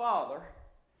us the Father,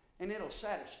 and it'll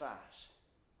satisfy us.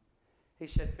 He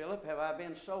said, Philip, have I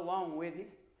been so long with you,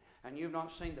 and you've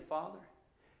not seen the Father?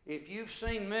 If you've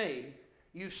seen me,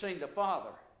 you've seen the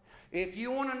Father. If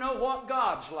you want to know what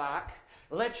God's like,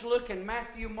 let's look in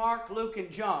Matthew, Mark, Luke,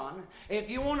 and John. If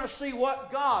you want to see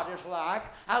what God is like,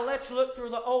 let's look through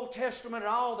the Old Testament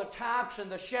and all the types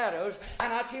and the shadows.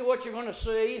 And I tell you what you're going to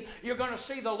see. You're going to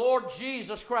see the Lord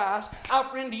Jesus Christ. Our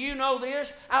friend, do you know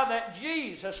this? That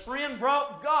Jesus, friend,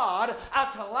 brought God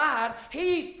to light.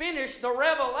 He finished the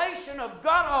revelation of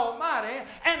God Almighty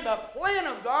and the plan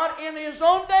of God in His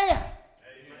own death.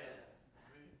 Amen.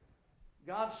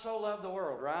 God so loved the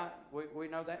world, right? We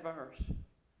know that verse.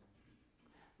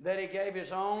 That He gave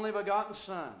His only begotten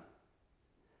Son.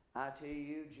 I tell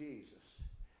you, Jesus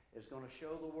is going to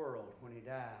show the world when He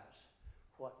dies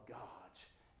what God's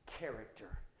character,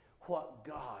 what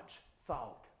God's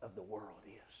thought of the world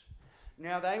is.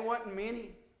 Now, they wasn't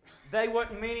many. They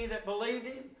wasn't many that believed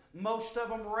Him. Most of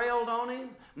them railed on Him.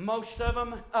 Most of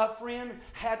them, friend,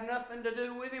 had nothing to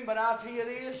do with Him. But I'll tell you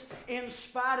this, in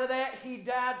spite of that, He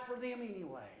died for them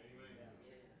anyway.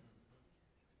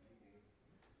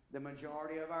 The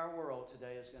majority of our world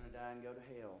today is going to die and go to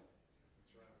hell.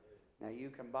 Now, you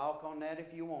can balk on that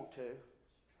if you want to,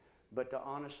 but the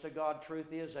honest to God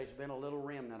truth is there's been a little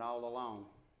remnant all along.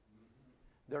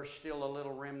 There's still a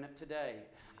little remnant today.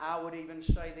 I would even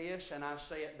say this, and I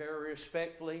say it very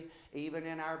respectfully, even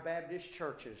in our Baptist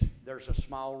churches, there's a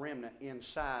small remnant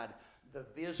inside the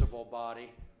visible body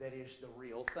that is the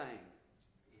real thing.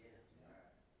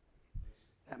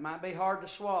 That might be hard to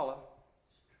swallow,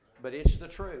 but it's the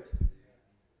truth.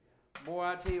 Boy,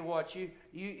 I tell you what, you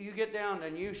get down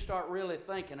and you start really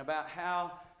thinking about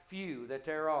how few that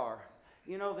there are.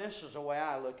 You know, this is the way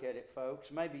I look at it, folks.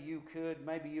 Maybe you could,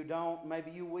 maybe you don't, maybe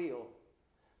you will.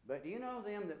 But do you know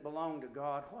them that belong to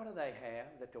God, what do they have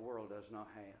that the world does not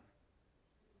have?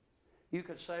 You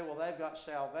could say, well, they've got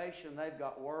salvation, they've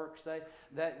got works, they've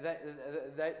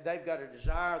got a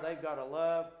desire, they've got a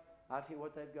love. I'll tell you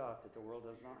what they've got that the world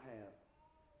does not have.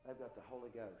 They've got the Holy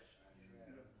Ghost.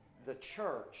 The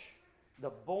church, the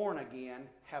born again,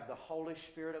 have the Holy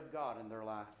Spirit of God in their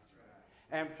life.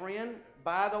 And friend,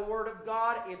 by the Word of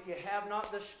God, if you have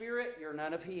not the Spirit, you're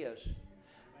none of His.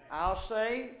 I'll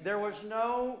say there was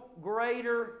no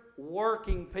greater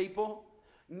working people,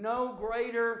 no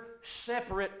greater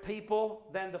separate people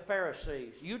than the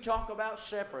Pharisees. You talk about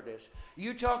separatists.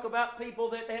 You talk about people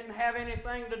that didn't have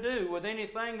anything to do with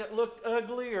anything that looked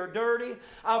ugly or dirty.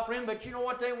 Friend, but you know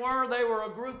what they were? They were a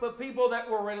group of people that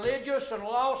were religious and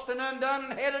lost and undone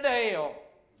and headed to hell.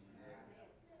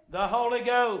 The Holy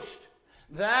Ghost.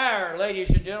 There, ladies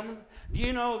and gentlemen, do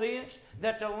you know this?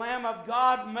 That the Lamb of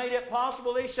God made it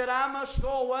possible. He said, I must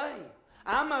go away.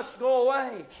 I must go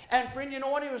away. And friend, you know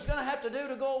what he was going to have to do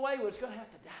to go away? He was going to have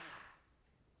to die.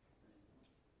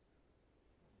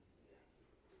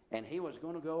 And he was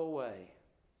going to go away.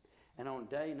 And on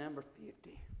day number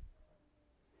 50,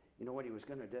 you know what he was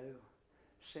going to do?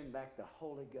 Send back the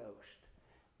Holy Ghost,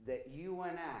 that you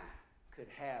and I could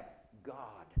have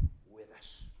God with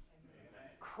us. Amen.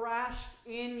 Christ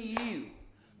in you,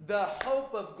 the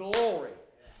hope of glory.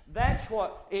 That's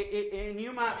what, and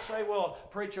you might say, well,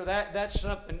 preacher, that's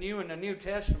something new in the New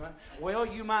Testament. Well,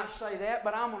 you might say that,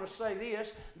 but I'm going to say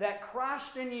this, that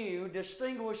Christ in you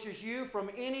distinguishes you from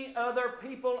any other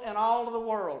people in all of the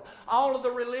world. All of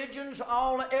the religions,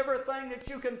 everything that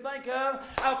you can think of,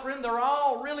 our friend, they're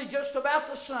all really just about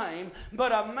the same.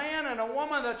 But a man and a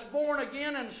woman that's born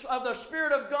again and of the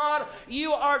Spirit of God,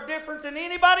 you are different than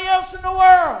anybody else in the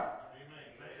world.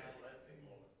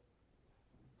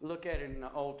 Look at it in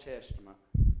the Old Testament.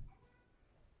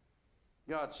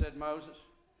 God said, Moses,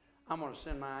 I'm going to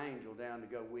send my angel down to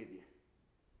go with you.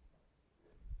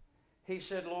 He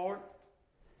said, Lord,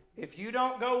 if you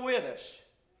don't go with us,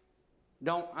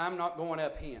 I'm not going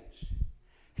up hence.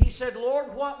 He said,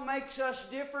 Lord, what makes us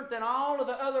different than all of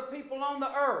the other people on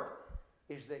the earth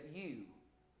is that you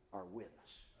are with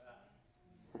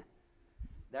us.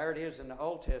 There it is in the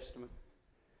Old Testament.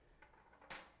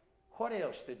 What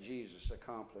else did Jesus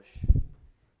accomplish?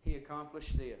 He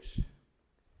accomplished this.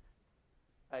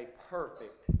 A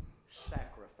perfect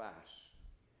sacrifice.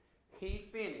 He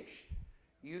finished.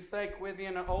 You think with me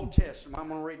in the Old Testament. I'm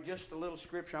going to read just a little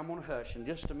scripture. I'm going to hush in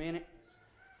just a minute.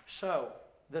 So,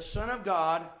 the Son of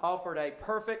God offered a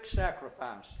perfect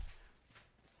sacrifice.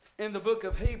 In the book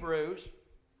of Hebrews,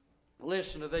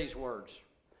 listen to these words.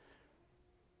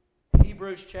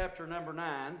 Hebrews chapter number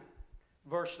 9,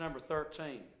 verse number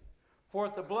 13. For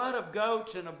if the blood of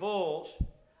goats and of bulls,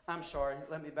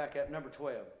 let me back up, number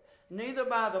 12. Neither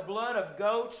by the blood of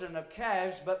goats and of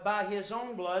calves, but by his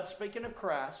own blood, speaking of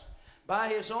Christ, by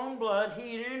his own blood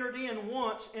he entered in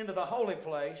once into the holy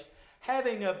place,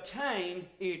 having obtained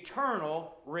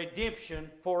eternal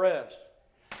redemption for us.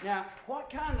 Now, what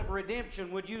kind of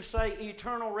redemption would you say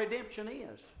eternal redemption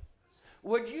is?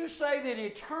 Would you say that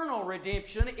eternal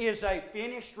redemption is a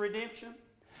finished redemption?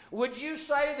 Would you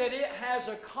say that it has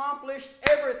accomplished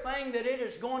everything that it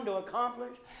is going to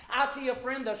accomplish? I tell you,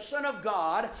 friend, the Son of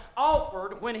God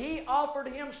when He offered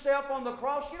Himself on the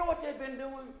cross, you know what they'd been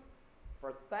doing?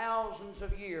 For thousands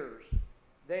of years,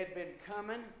 they'd been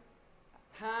coming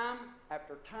time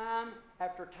after time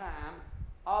after time,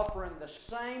 offering the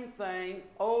same thing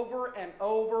over and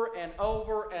over and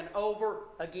over and over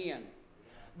again.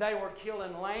 They were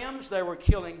killing lambs, they were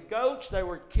killing goats, they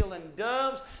were killing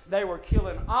doves, they were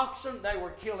killing oxen, they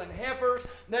were killing heifers,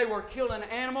 they were killing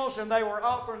animals, and they were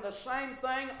offering the same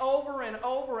thing over and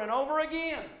over and over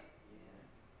again.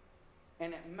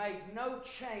 And it made no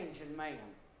change in man.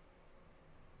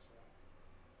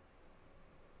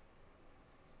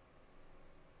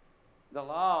 The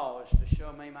law is to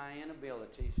show me my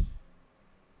inabilities,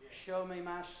 show me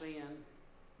my sin,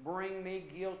 bring me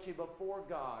guilty before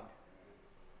God.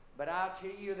 But I'll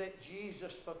tell you that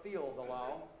Jesus fulfilled the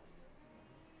law.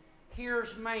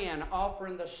 Here's man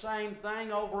offering the same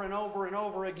thing over and over and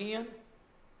over again.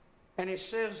 And it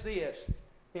says this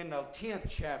in the 10th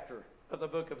chapter of the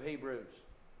book of Hebrews.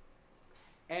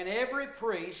 And every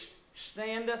priest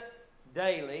standeth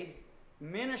daily,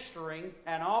 ministering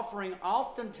and offering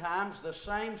oftentimes the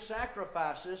same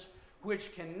sacrifices,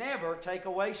 which can never take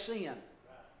away sin.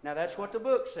 Now that's what the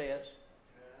book says.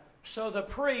 So the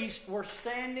priests were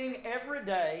standing every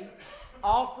day,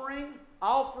 offering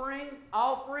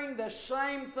the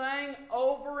same thing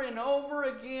over and over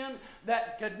again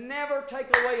that could never take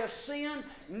away a sin,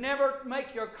 never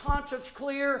make your conscience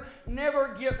clear,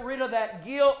 never get rid of that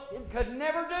guilt. It could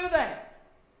never do that.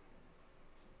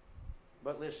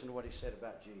 But listen to what he said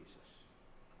about Jesus.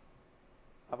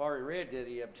 I've already read that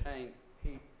he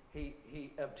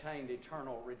obtained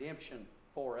eternal redemption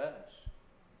for us.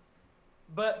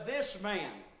 But this man,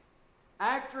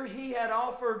 after he had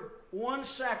offered one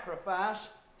sacrifice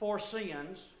for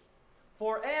sins,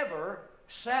 forever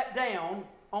sat down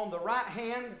on the right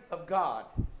hand of God.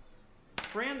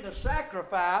 Friend, the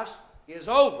sacrifice is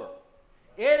over.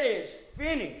 It is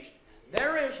finished.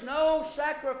 There is no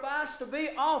sacrifice to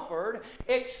be offered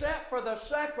except for the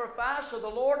sacrifice of the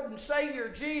Lord and Savior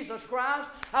Jesus Christ.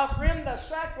 Our friend, the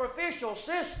sacrificial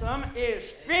system is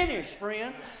finished,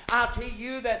 friend. I'll tell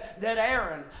you that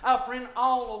Aaron, our friend,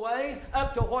 all the way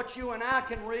up to what you and I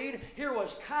can read, here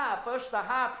was Caiaphas, the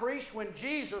high priest, when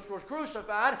Jesus was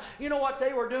crucified. You know what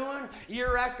they were doing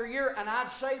year after year? And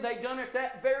I'd say they done it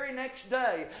that very next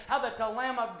day. How that the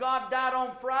Lamb of God died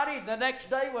on Friday, the next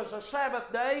day was a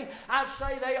Sabbath day. I'd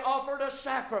say they offered a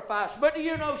sacrifice. But do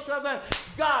you know something?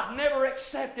 God never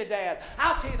accepted that.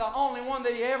 I'll tell you, the only one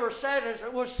that He ever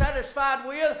was satisfied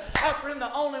with, after Him,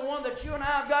 the only one that you and I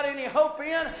have got any hope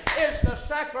in, is the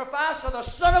sacrifice of the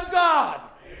Son of God.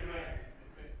 Amen.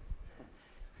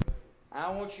 I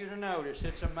want you to notice,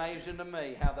 it's amazing to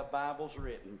me how the Bible's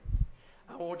written.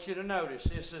 I want you to notice,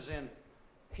 this is in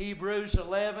Hebrews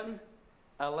 11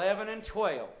 and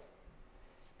 12.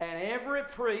 And every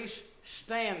priest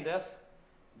standeth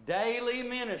daily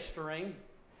ministering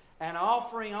and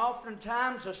offering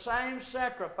oftentimes the same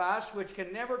sacrifice which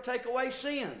can never take away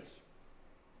sins.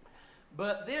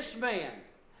 But this man,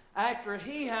 after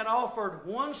he had offered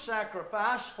one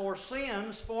sacrifice for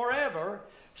sins forever,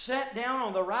 sat down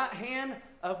on the right hand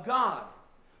of God,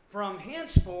 from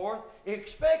henceforth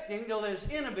expecting till his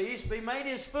enemies be made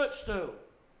his footstool.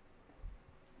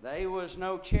 There was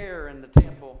no chair in the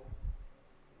temple.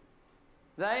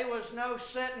 There was no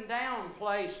sitting down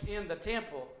place in the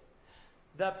temple.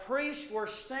 The priests were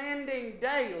standing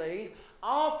daily,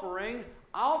 offering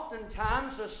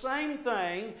oftentimes the same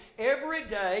thing every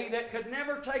day that could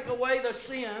never take away the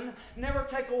sin, never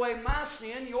take away my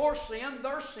sin, your sin,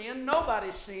 their sin,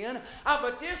 nobody's sin.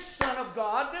 But this Son of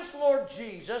God, this Lord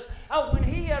Jesus, when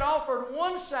He had offered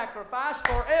one sacrifice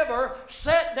forever,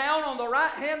 sat down on the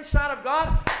right-hand side of God.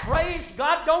 Praise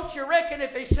God. Don't you reckon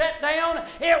if He sat down,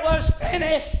 it was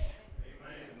finished?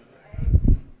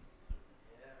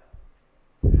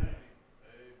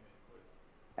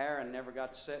 Aaron never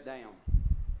got to sit down.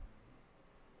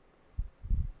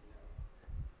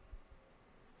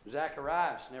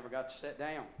 Zacharias never got to sit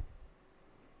down.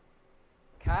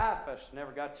 Caiaphas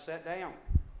never got to sit down.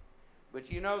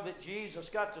 But you know that Jesus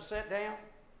got to sit down?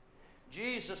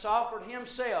 Jesus offered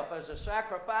Himself as a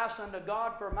sacrifice unto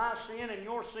God for my sin and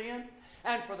your sin,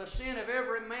 and for the sin of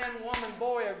every man, woman,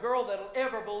 boy, or girl that will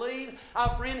ever believe.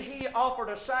 Our friend, He offered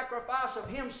a sacrifice of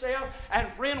Himself. And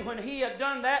friend, when He had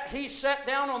done that, He sat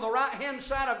down on the right-hand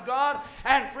side of God.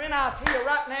 And friend, I'll tell you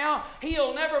right now,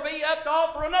 He'll never be up to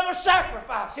offer another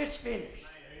sacrifice. It's finished.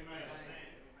 Amen.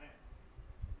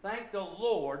 Thank the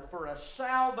Lord for a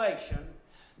salvation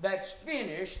that's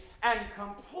finished and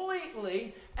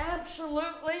completely,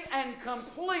 absolutely, and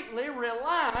completely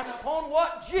relying upon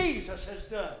what Jesus has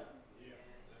done.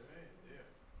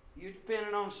 You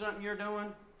depending on something you're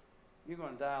doing, you're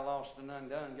going to die lost and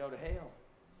undone and go to hell.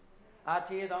 I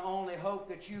tell you, the only hope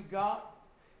that you've got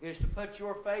is to put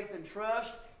your faith and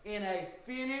trust in a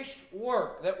finished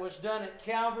work that was done at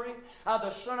Calvary. The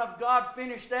Son of God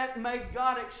finished that, made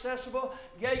God accessible,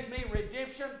 gave me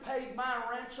redemption, paid my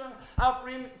ransom,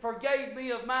 friend, forgave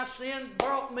me of my sin,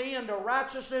 brought me into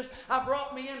righteousness,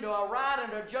 brought me into a right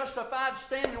and a justified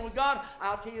standing with God.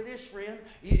 I'll tell you this, friend,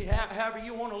 however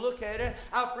you want to look at it,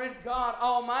 our friend, God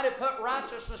Almighty put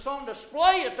righteousness on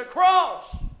display at the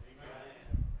cross.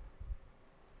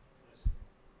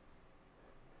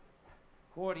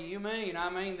 What do you mean? I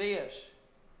mean this.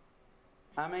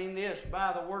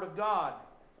 By the Word of God,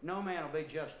 no man will be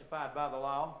justified by the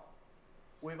law.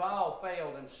 We've all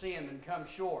failed and sinned and come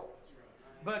short.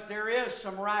 But there is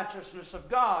some righteousness of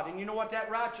God. And you know what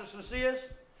that righteousness is?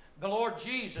 The Lord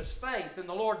Jesus, faith in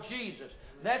the Lord Jesus.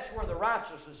 That's where the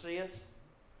righteousness is.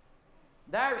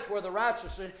 There's where the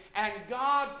righteousness is. And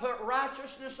God put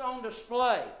righteousness on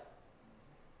display.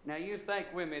 Now you think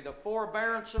with me, the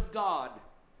forbearance of God.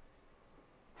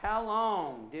 How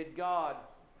long did God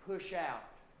push out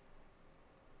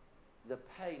the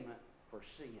payment for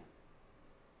sin?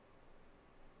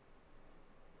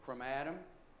 From Adam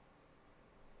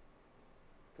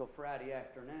till Friday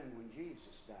afternoon when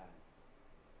Jesus died.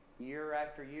 Year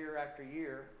after year after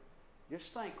year.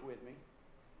 Just think with me.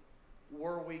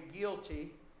 Were we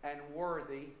guilty and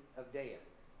worthy of death?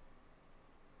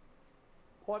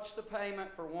 What's the payment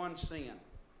for one sin?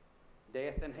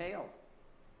 Death and hell.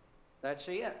 That's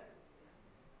it.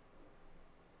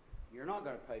 You're not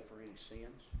going to pay for any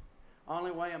sins. Only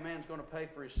way a man's going to pay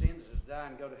for his sins is to die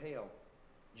and go to hell.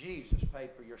 Jesus paid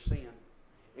for your sin.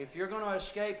 If you're going to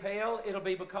escape hell, it'll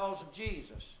be because of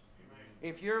Jesus.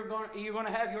 Amen. If you're going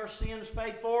to have your sins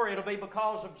paid for, it'll be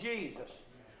because of Jesus.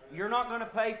 You're not going to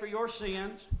pay for your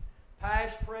sins.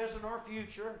 past, present, or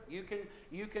future. You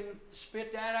can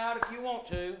spit that out if you want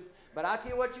to. But I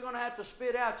tell you what you're going to have to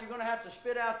spit out. You're going to have to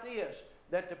spit out this,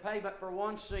 that the payment for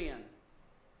one sin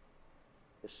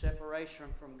is separation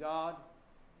from God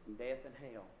and death and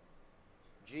hell.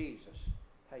 Jesus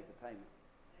paid the payment.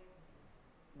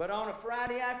 But on a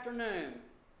Friday afternoon,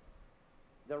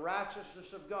 the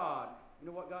righteousness of God, you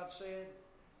know what God said?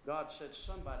 God said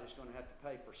somebody's going to have to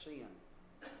pay for sin.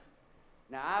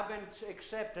 Now, I've been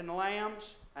accepting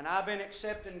lambs, and I've been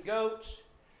accepting goats,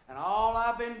 and all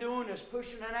I've been doing is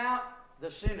pushing it out,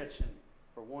 the sentencing,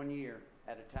 for 1 year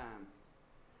at a time.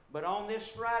 But on this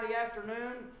Friday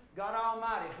afternoon, God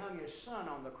Almighty hung His Son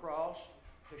on the cross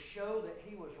to show that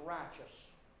He was righteous.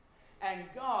 And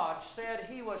God said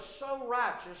He was so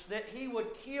righteous that He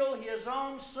would kill His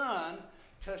own Son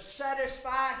to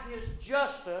satisfy His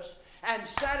justice and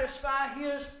satisfy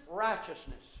His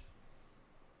righteousness.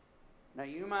 Now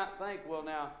you might think, well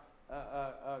now,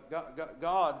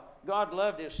 God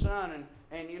loved His Son,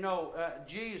 and you know,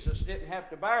 Jesus didn't have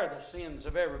to bear the sins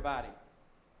of everybody.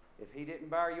 If He didn't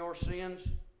bear your sins,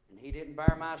 and He didn't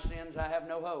bear my sins, I have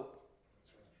no hope.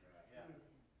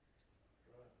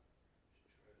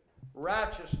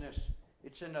 Righteousness,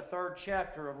 it's in the 3rd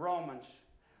chapter of Romans.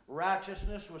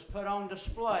 Righteousness was put on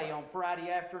display on Friday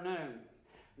afternoon.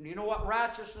 And you know what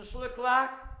righteousness looked like?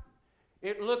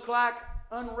 It looked like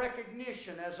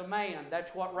unrecognition as a man.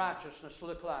 That's what righteousness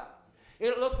looked like.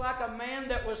 It looked like a man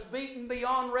that was beaten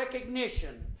beyond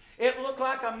recognition. It looked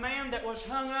like a man that was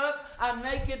hung up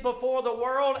naked before the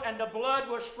world, and the blood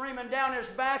was streaming down his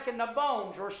back and the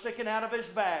bones were sticking out of his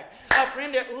back.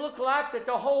 Friend, it looked like that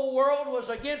the whole world was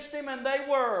against him, and they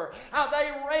were.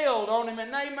 They railed on him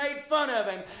and they made fun of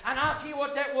him. And I'll tell you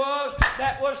what that was.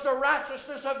 That was the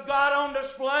righteousness of God on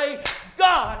display.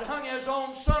 God hung His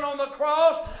own Son on the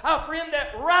cross, friend,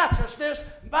 that righteousness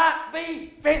might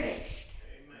be finished.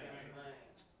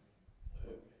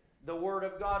 The Word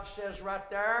of God says right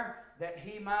there that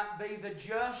He might be the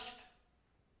just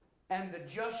and the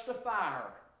justifier.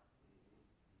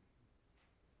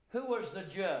 Who was the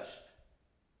just?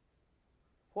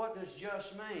 What does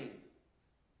just mean?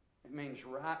 It means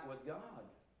right with God.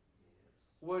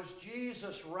 Was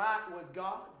Jesus right with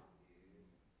God?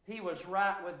 He was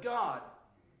right with God.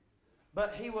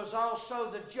 But He was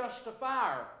also the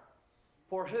justifier.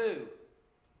 For who?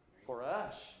 For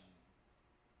us.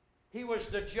 He was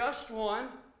the just one,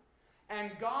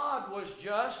 and God was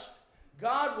just.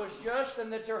 God was just,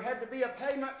 and that there had to be a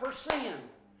payment for sin.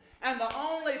 And the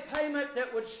only payment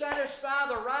that would satisfy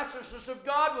the righteousness of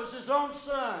God was His own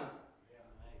Son.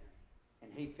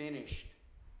 And He finished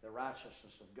the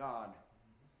righteousness of God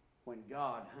when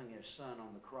God hung His Son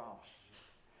on the cross.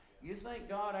 You think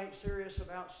God ain't serious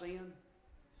about sin?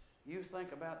 You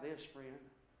think about this, friend,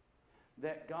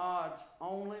 that God's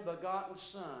only begotten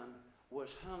Son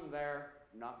was hung there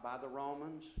not by the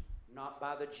Romans, not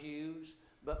by the Jews,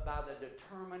 but by the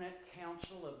determinate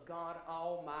counsel of God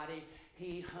Almighty.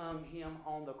 He hung Him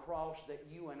on the cross that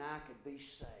you and I could be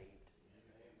saved.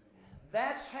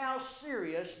 That's how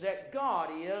serious that God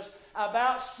is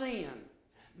about sin.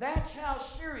 That's how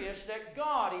serious that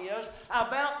God is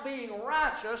about being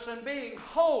righteous and being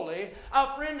holy,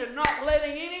 friend, and not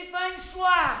letting anything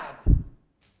slide.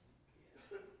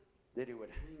 That He would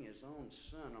hang His own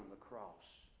Son on the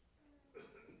cross,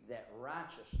 that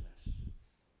righteousness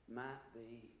might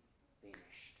be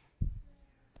finished.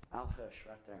 I'll hush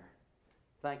right there.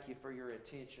 Thank you for your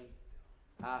attention.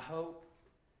 I hope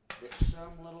that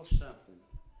some little something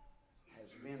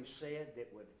has been said that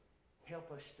would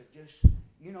help us to just,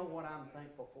 you know what I'm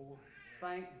thankful for?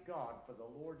 Thank God for the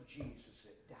Lord Jesus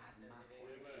that died in my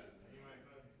place.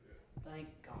 Thank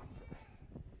God for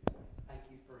that. Thank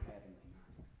you for having me.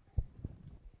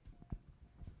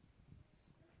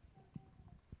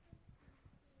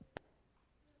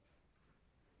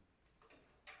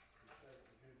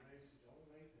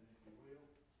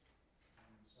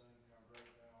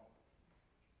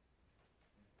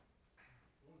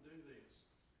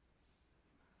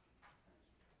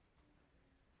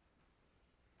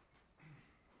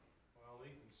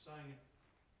 Singing.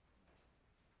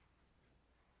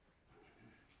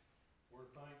 We're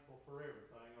thankful for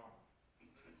everything, aren't we?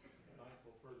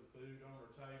 Thankful for the food on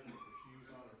our table, the shoes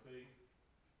on our feet.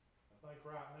 I think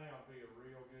right now would be a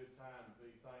real good time to be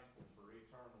thankful for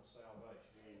eternal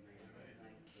salvation.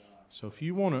 Amen. So if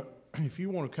you want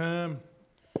to come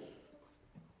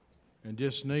and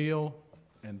just kneel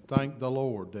and thank the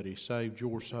Lord that He saved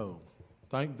your soul.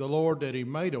 Thank the Lord that He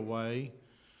made a way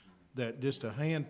that just a handful